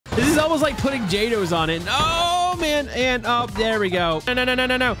is almost like putting JATOs on it. Oh, man. And, oh, there we go.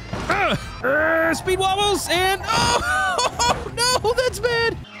 No. Speed wobbles. And, oh, no, that's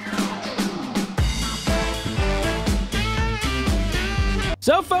bad.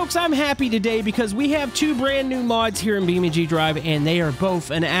 So, folks, I'm happy today because we have two brand new mods here in BeamNG Drive, and they are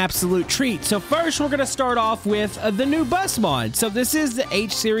both an absolute treat. So first, we're going to start off with the new bus mod. So this is the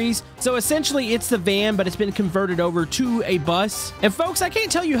H series. So essentially, it's the van, but it's been converted over to a bus. And folks, I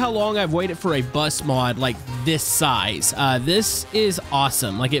can't tell you how long I've waited for a bus mod like this size. This is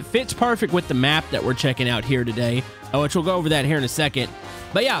awesome. Like, it fits perfect with the map that we're checking out here today, which we'll go over that here in a second.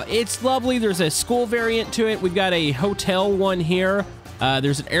 But yeah, it's lovely. There's a school variant to it. We've got a hotel one here.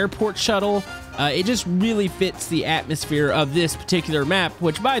 There's an airport shuttle. It just really fits the atmosphere of this particular map,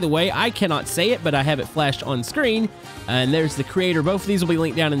 which, by the way, I cannot say it, but I have it flashed on screen. And there's the creator. Both of these will be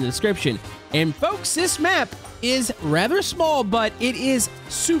linked down in the description. And folks, this map is rather small, but it is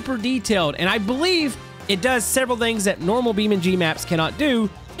super detailed. And I believe it does several things that normal BeamNG maps cannot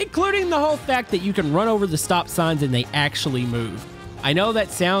do, including the whole fact that you can run over the stop signs and they actually move. I know that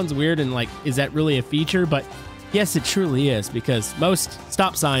sounds weird and like, is that really a feature? But yes, it truly is, because most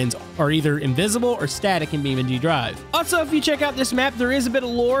stop signs are either invisible or static in BeamNG Drive. Also, if you check out this map, there is a bit of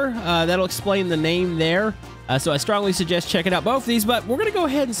lore that'll explain the name there. So I strongly suggest checking out both of these, but we're going to go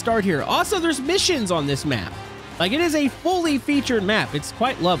ahead and start here. Also, there's missions on this map. Like, it is a fully featured map. It's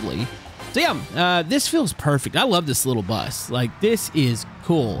quite lovely. So yeah, this feels perfect. I love this little bus. Like, this is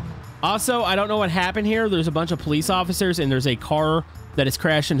cool. Also, I don't know what happened here. There's a bunch of police officers, and there's a car that has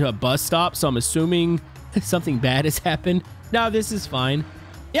crashed into a bus stop, so I'm assuming something bad has happened. No, this is fine.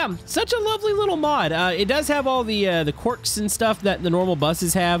 Yeah, such a lovely little mod. It does have all the quirks and stuff that the normal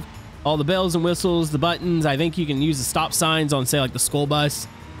buses have. All the bells and whistles, the buttons. I think you can use the stop signs on, say, like the school bus.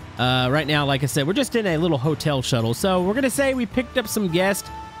 Right now, like I said, we're just in a little hotel shuttle. So we're going to say we picked up some guests.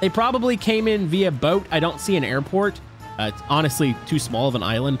 They probably came in via boat. I don't see an airport. It's honestly too small of an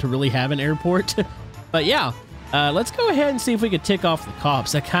island to really have an airport. But yeah. Let's go ahead and see if we could tick off the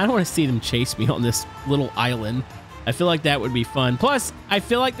cops. I kind of want to see them chase me on this little island. I feel like that would be fun. Plus, I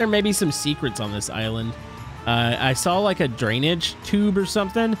feel like there may be some secrets on this island. I saw like a drainage tube or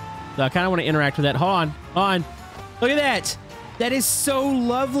something. So I kind of want to interact with that. Hold on. Look at that. That is so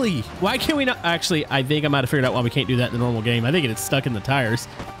lovely. Why can't we not? Actually, I think I might have figured out why we can't do that in the normal game. I think it's stuck in the tires.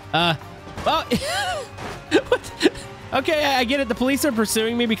 Well, what? Okay, I get it. The police are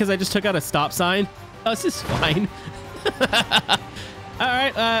pursuing me because I just took out a stop sign. Oh, this is fine. All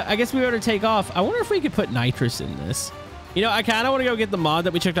right, I guess we better take off. I wonder if we could put nitrous in this. You know, I kind of want to go get the mod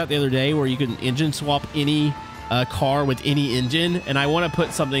that we checked out the other day where you can engine swap any car with any engine. And I want to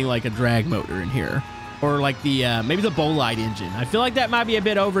put something like a drag motor in here. Or like the, maybe the Bolide engine. I feel like that might be a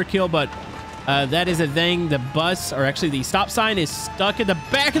bit overkill, but that is a thing. The bus, or actually the stop sign is stuck in the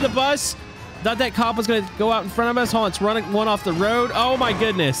back of the bus. Thought that cop was going to go out in front of us. Hold on, it's running one off the road. Oh my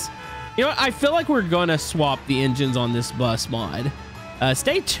goodness. You know what? I feel like we're going to swap the engines on this bus mod.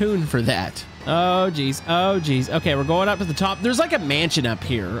 Stay tuned for that. Oh, geez. Oh, geez. Okay, we're going up to the top. There's like a mansion up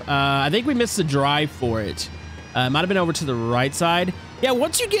here. I think we missed the drive for it. Might have been over to the right side. Yeah,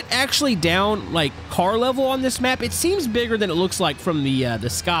 once you get actually down, like, car level on this map, it seems bigger than it looks like from the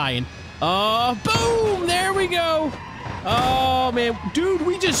sky. And, boom! There we go! Oh, man. Dude,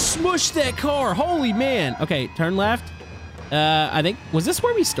 we just smushed that car. Holy man. Okay, turn left. I think, was this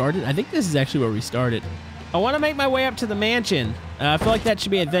where we started? I think this is actually where we started. I want to make my way up to the mansion. I feel like that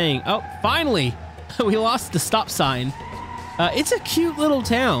should be a thing. Oh, finally, we lost the stop sign. It's a cute little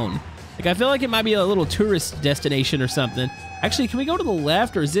town. Like, I feel like it might be a little tourist destination or something. Actually, can we go to the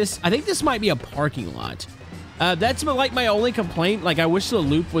left, or is this, I think this might be a parking lot. That's like my only complaint. Like, I wish the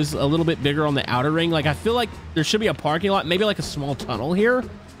loop was a little bit bigger on the outer ring. Like, I feel like there should be a parking lot, maybe like a small tunnel here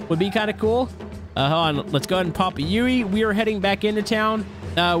would be kind of cool. Hold on, let's go ahead and pop a Yui. We are heading back into town.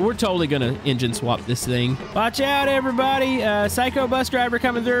 We're totally gonna engine swap this thing. Watch out, everybody. Psycho bus driver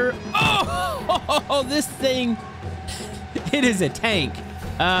coming through. Oh, this thing, it is a tank.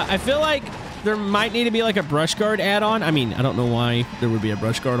 I feel like there might need to be like a brush guard add-on. I mean, I don't know why there would be a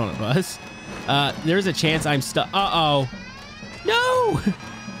brush guard on a bus. There's a chance I'm stuck. Uh-oh. No!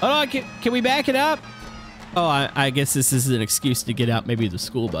 Hold on, can we back it up? Oh, I guess this is an excuse to get out maybe the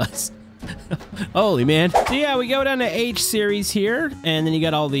school bus. Holy man. So yeah, we go down to H series here, and then you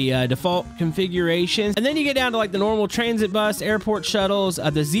got all the default configurations, and then you get down to like the normal transit bus, airport shuttles,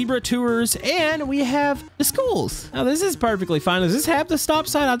 the zebra tours, and we have the schools. Now this is perfectly fine. Does this have the stop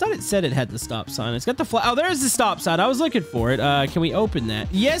sign? I thought it said it had the stop sign. It's got the flag. Oh, there's the stop sign. I was looking for it. Can we open that?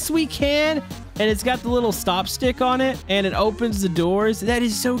 Yes, we can. And it's got the little stop stick on it, and it opens the doors. That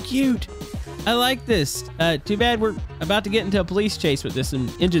is so cute. I like this. Too bad we're about to get into a police chase with this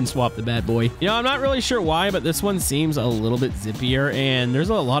and engine swap the bad boy. You know, I'm not really sure why, but this one seems a little bit zippier and there's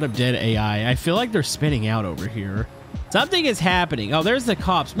a lot of dead AI. I feel like they're spinning out over here. Something is happening. Oh, there's the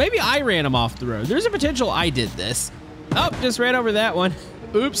cops. Maybe I ran them off the road. There's a potential I did this. Oh, just ran over that one.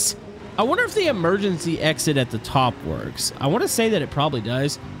 Oops. I wonder if the emergency exit at the top works. I want to say that it probably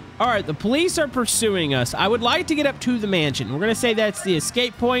does. All right, the police are pursuing us. I would like to get up to the mansion. We're going to say that's the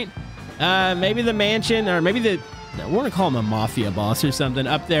escape point. Maybe the mansion, or maybe we're going to call him a mafia boss or something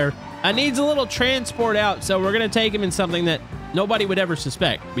up there. Needs a little transport out, so we're going to take him in something that nobody would ever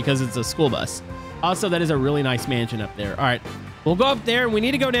suspect because it's a school bus. Also, that is a really nice mansion up there. All right, we'll go up there, and we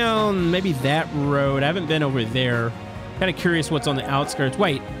need to go down maybe that road. I haven't been over there. Kind of curious what's on the outskirts.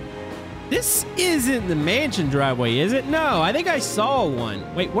 Wait. This isn't the mansion driveway, is it? No, I think I saw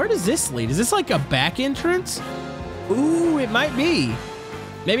one. Wait, where does this lead? Is this like a back entrance? Ooh, it might be.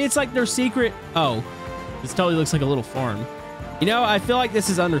 Maybe it's like their secret. Oh, this totally looks like a little farm. You know, I feel like this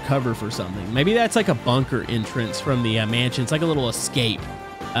is undercover for something. Maybe that's like a bunker entrance from the mansion. It's like a little escape.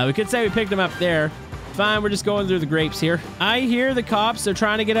 We could say we picked them up there. Fine, we're just going through the grapes here. I hear the cops. They're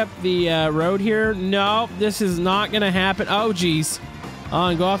trying to get up the road here. No, this is not going to happen. Oh, geez.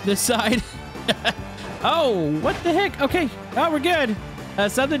 And go off this side. Oh, what the heck? Okay. Oh, we're good.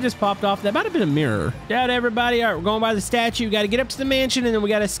 Something just popped off. That might have been a mirror. Down, everybody. All right, we're going by the statue. Got to get up to the mansion, and then we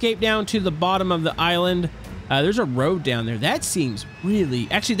got to escape down to the bottom of the island. There's a road down there. That seems really...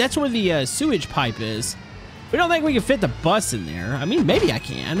 Actually, that's where the sewage pipe is. We don't think we can fit the bus in there. I mean, maybe I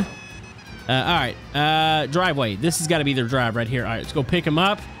can. All right. Driveway. This has got to be their drive right here. All right, let's go pick them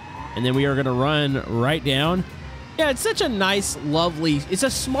up, and then we are going to run right down. Yeah, it's such a nice, lovely, it's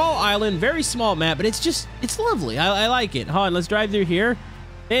a small island, very small map, but it's lovely. I like it. Hold on, let's drive through here.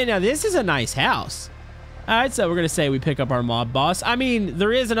 And now this is a nice house. All right, so we're going to say we pick up our mob boss. I mean,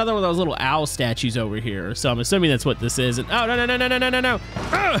 there is another one of those little owl statues over here, so I'm assuming that's what this is. And, oh, no.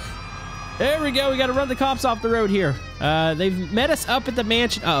 Ugh. There we go. We got to run the cops off the road here. They've met us up at the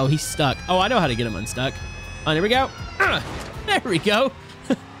mansion. Uh oh, he's stuck. Oh, I know how to get him unstuck. Oh, there we go. There we go.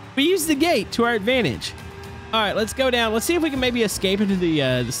 We used the gate to our advantage. All right, let's go down. Let's see if we can maybe escape into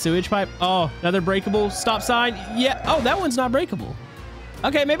the sewage pipe. Oh, another breakable stop sign. Yeah. Oh, that one's not breakable.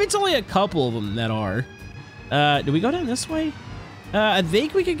 Okay, maybe it's only a couple of them that are. Do we go down this way? I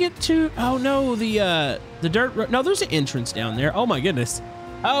think we could get to... Oh, no, the dirt road. No, there's an entrance down there. Oh, my goodness.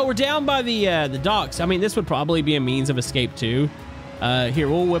 Oh, we're down by the docks. I mean, this would probably be a means of escape, too. Here,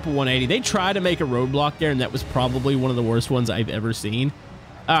 we'll whip a 180. They tried to make a roadblock there, and that was probably one of the worst ones I've ever seen.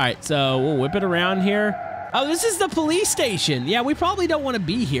 All right, so we'll whip it around here. Oh, this is the police station. Yeah, we probably don't want to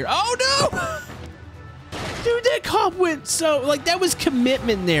be here. Oh, no! Dude, that cop went so... Like, that was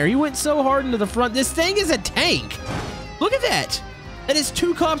commitment there. He went so hard into the front. This thing is a tank. Look at that. That is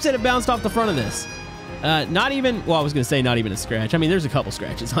 2 cops that have bounced off the front of this. Not even... Well, I was going to say not even a scratch. I mean, there's a couple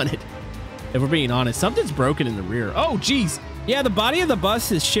scratches on it. If we're being honest. Something's broken in the rear. Oh, geez. Yeah, the body of the bus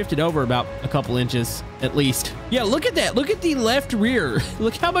has shifted over about a couple inches, at least. Yeah, look at that. Look at the left rear.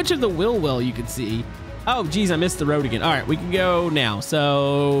 Look how much of the wheel well you can see. Oh, geez, I missed the road again. All right, we can go now.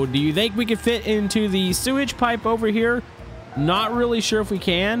 So do you think we could fit into the sewage pipe over here? Not really sure if we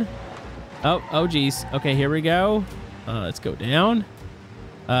can. Oh, geez. Okay, here we go. Let's go down.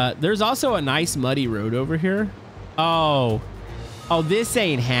 There's also a nice muddy road over here. Oh, this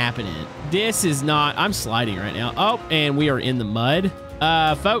ain't happening. This is not... I'm sliding right now. Oh, and we are in the mud.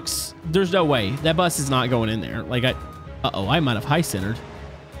 Folks, there's no way. That bus is not going in there. Like, uh-oh, I might have high-centered.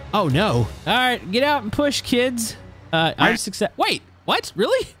 Oh, no. All right, get out and push, kids. I'm success. Wait, what?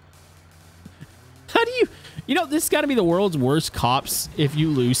 Really? How do you... You know, this has got to be the world's worst cops if you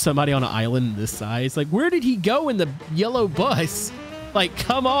lose somebody on an island this size. Like, where did he go in the yellow bus? Like,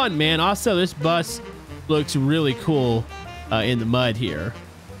 come on, man. Also, this bus looks really cool in the mud here.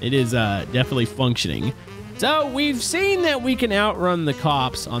 It is definitely functioning. So, we've seen that we can outrun the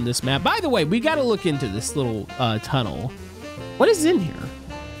cops on this map. By the way, we got to look into this little tunnel. What is in here?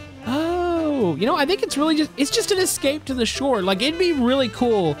 Oh, you know, I think it's really just an escape to the shore. Like, it'd be really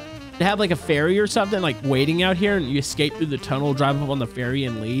cool to have like a ferry or something like waiting out here and you escape through the tunnel, drive up on the ferry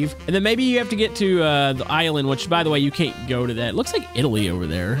and leave. And then maybe you have to get to the island, which by the way, you can't go to that. It looks like Italy over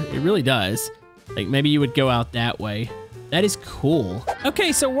there. It really does. Like maybe you would go out that way. That is cool.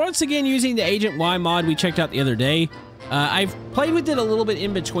 Okay, so once again, using the Agent Y mod we checked out the other day. I've played with it a little bit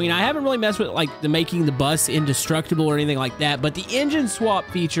in between. I haven't really messed with like the making the bus indestructible or anything like that, but the engine swap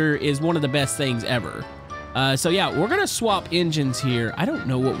feature is one of the best things ever. So yeah, we're gonna swap engines here. I don't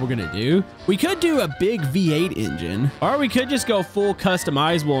know what we're gonna do. We could do a big V8 engine, or we could just go full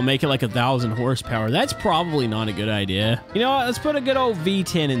customizable and make it like 1,000 horsepower. That's probably not a good idea. You know what? Let's put a good old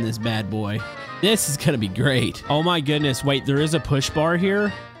V10 in this bad boy. This is gonna be great. Oh my goodness. Wait, there is a push bar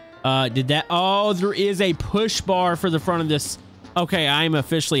here. Oh, there is a push bar for the front of this. Okay, I'm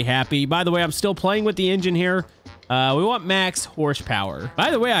officially happy. By the way, I'm still playing with the engine here. We want max horsepower.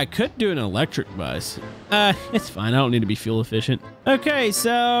 By the way, I could do an electric bus. It's fine. I don't need to be fuel efficient. Okay,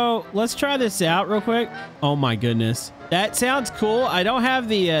 so let's try this out real quick. Oh my goodness. That sounds cool. I don't have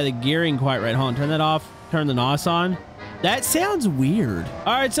the gearing quite right. Hold on, turn that off. Turn the NOS on. That sounds weird.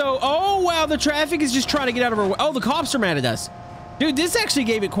 All right, so, oh wow, the traffic is just trying to get out of our way. Oh, the cops are mad at us. Dude, this actually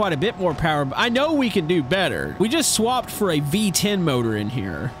gave it quite a bit more power, but I know we can do better. We just swapped for a V10 motor in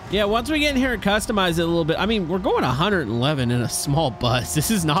here. Yeah, once we get in here and customize it a little bit, I mean, we're going 111 in a small bus.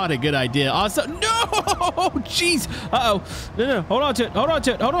 This is not a good idea. Also, no, jeez. Uh-oh, no, hold on to it, hold on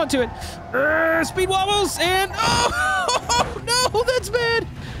to it, hold on to it. Speed wobbles, and oh, no, that's bad.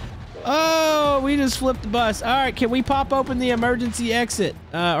 Oh, we just flipped the bus. All right, can we pop open the emergency exit?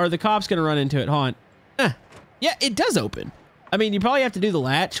 Or the cop's gonna run into it, hold on. Yeah, it does open. I mean, you probably have to do the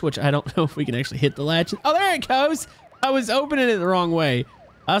latch, which I don't know if we can actually hit the latch. Oh, there it goes. I was opening it the wrong way.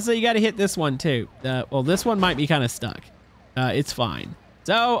 Also, you got to hit this one too. Well, this one might be kind of stuck. It's fine.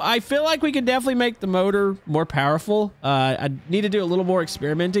 So I feel like we could definitely make the motor more powerful. I need to do a little more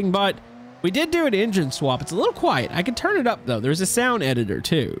experimenting, but we did do an engine swap. It's a little quiet. I can turn it up though. There's a sound editor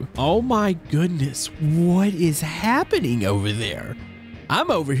too. Oh my goodness. What is happening over there? I'm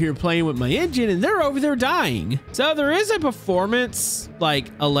over here playing with my engine and they're over there dying. So there is a performance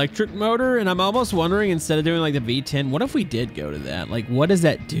like electric motor, and I'm almost wondering, instead of doing like the V10, what if we did go to that? Like, what does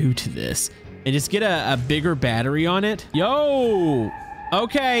that do to this? And just get a bigger battery on it. Yo,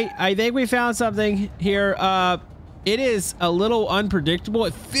 okay, I think we found something here. It is a little unpredictable.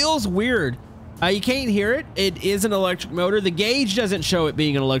 It feels weird. You can't hear it. It is an electric motor. The gauge doesn't show it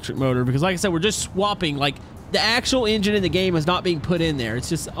being an electric motor because, like I said, we're just swapping. Like, the actual engine in the game is not being put in there. It's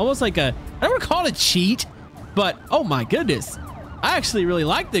just almost like I don't want to call it a cheat, but oh my goodness. I actually really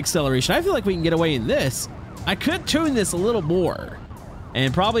like the acceleration. I feel like we can get away in this. I could tune this a little more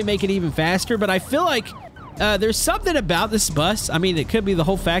and probably make it even faster, but I feel like there's something about this bus. I mean, it could be the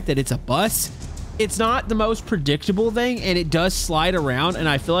whole fact that it's a bus. It's not the most predictable thing, and it does slide around, and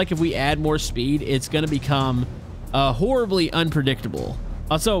I feel like if we add more speed, it's going to become horribly unpredictable.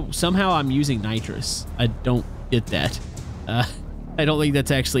 Also, somehow I'm using nitrous. I don't get that. I don't think that's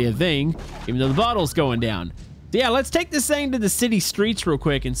actually a thing, even though the bottle's going down. So yeah, let's take this thing to the city streets real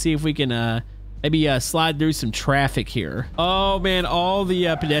quick and see if we can maybe slide through some traffic here. Oh man, all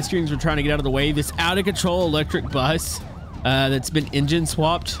the pedestrians are trying to get out of the way. This out of control electric bus that's been engine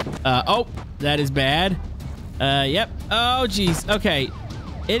swapped. Oh, that is bad. Yep. Oh geez. Okay.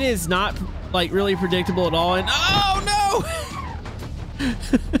 It is not like really predictable at all. And oh no!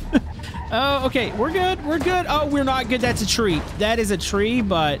 Oh, okay, we're good, we're good. Oh, we're not good. That's a tree. That is a tree,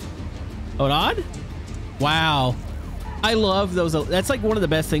 but hold on. Wow, I love those. That's like one of the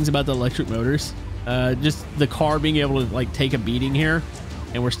best things about the electric motors. Just the car being able to like take a beating here,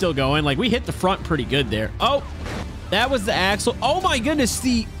 and we're still going. Like, we hit the front pretty good there. Oh, that was the axle. Oh my goodness.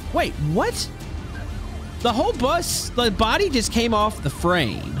 Wait, what? The whole bus, the body just came off the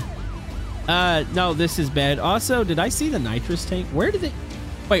frame. No, this is bad. Also, did I see the nitrous tank? Where did they...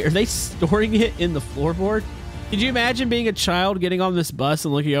 Wait, are they storing it in the floorboard? Could you imagine being a child getting on this bus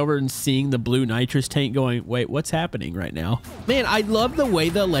and looking over and seeing the blue nitrous tank going, wait, what's happening right now? Man, I love the way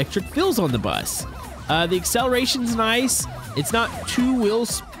the electric feels on the bus. The acceleration's nice. It's not too wheel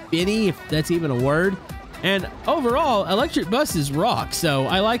spinny, if that's even a word. And overall, electric buses rock, so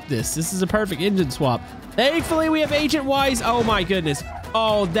I like this. This is a perfect engine swap. Thankfully, we have Agent Wise. Oh my goodness.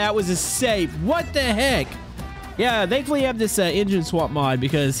 Oh, that was a save. What the heck? Yeah, thankfully you have this engine swap mod,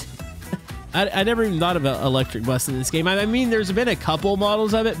 because I never even thought of an electric bus in this game. I mean, there's been a couple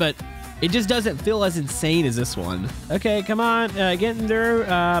models of it, but it just doesn't feel as insane as this one. Okay, come on, getting through.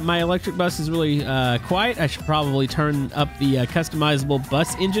 My electric bus is really quiet. I should probably turn up the customizable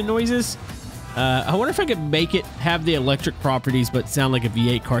bus engine noises. I wonder if I could make it have the electric properties but sound like a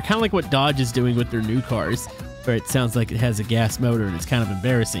V8 car, kind of like what Dodge is doing with their new cars, where it sounds like it has a gas motor and it's kind of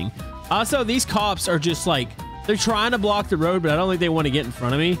embarrassing. Also, these cops are just like, they're trying to block the road, but I don't think they want to get in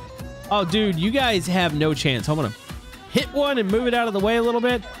front of me. Oh, dude, you guys have no chance. I'm gonna hit one and move it out of the way a little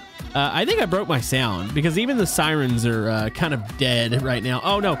bit. I think I broke my sound, because even the sirens are kind of dead right now.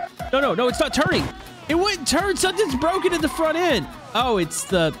 Oh, no. No, it's not turning. It wouldn't turn. Something's broken in the front end. Oh, it's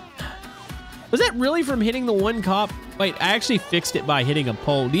the... Was that really from hitting the one cop? Wait, I actually fixed it by hitting a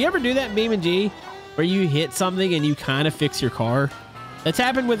pole. Do you ever do that in BeamNG? where you hit something and you kind of fix your car. That's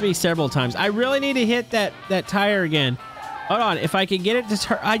happened with me several times. I really need to hit that tire again. Hold on. If I can get it to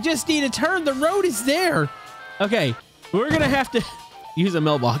turn, I just need to turn. The road is there. Okay. We're going to have to use a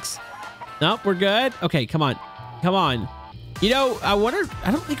mailbox. Nope, we're good. Okay, come on. Come on. You know, I wonder,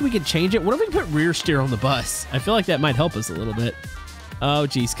 I don't think we can change it. What if we put rear steer on the bus? I feel like that might help us a little bit. Oh,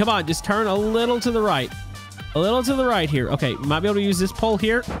 geez. Come on. Just turn a little to the right. A little to the right here. Okay, we might be able to use this pole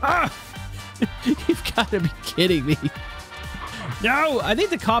here. Ah! You've got to be kidding me. No, I think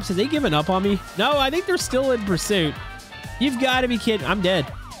the cops, have they given up on me? No, I think they're still in pursuit. You've got to be kidding. I'm dead.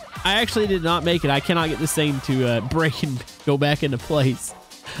 I actually did not make it. I cannot get this thing to break and go back into place.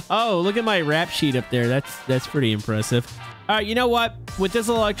 Oh, look at my rap sheet up there. That's pretty impressive. All right, you know what? With this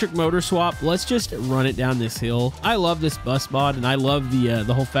electric motor swap, let's just run it down this hill. I love this bus mod, and I love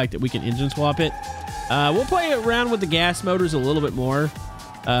the whole fact that we can engine swap it. We'll play around with the gas motors a little bit more.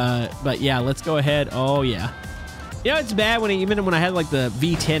 But yeah, let's go ahead. Oh, yeah. You know, it's bad even when I had like the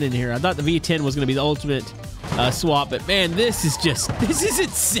V10 in here. I thought the V10 was going to be the ultimate swap, but man, this is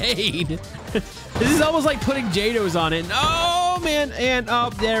insane. This is almost like putting JATOs on it. Oh, man. And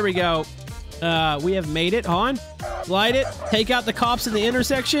oh, there we go. We have made it. On. Slide it. Take out the cops in the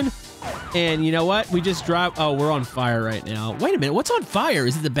intersection. And you know what? We just drive. Oh, we're on fire right now. Wait a minute. What's on fire?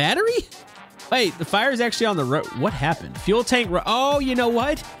 Is it the battery? Wait, the fire is actually on the road. What happened? Fuel tank. Oh, you know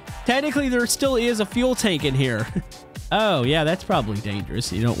what? Technically, there still is a fuel tank in here. Oh, yeah, that's probably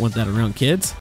dangerous. You don't want that around kids.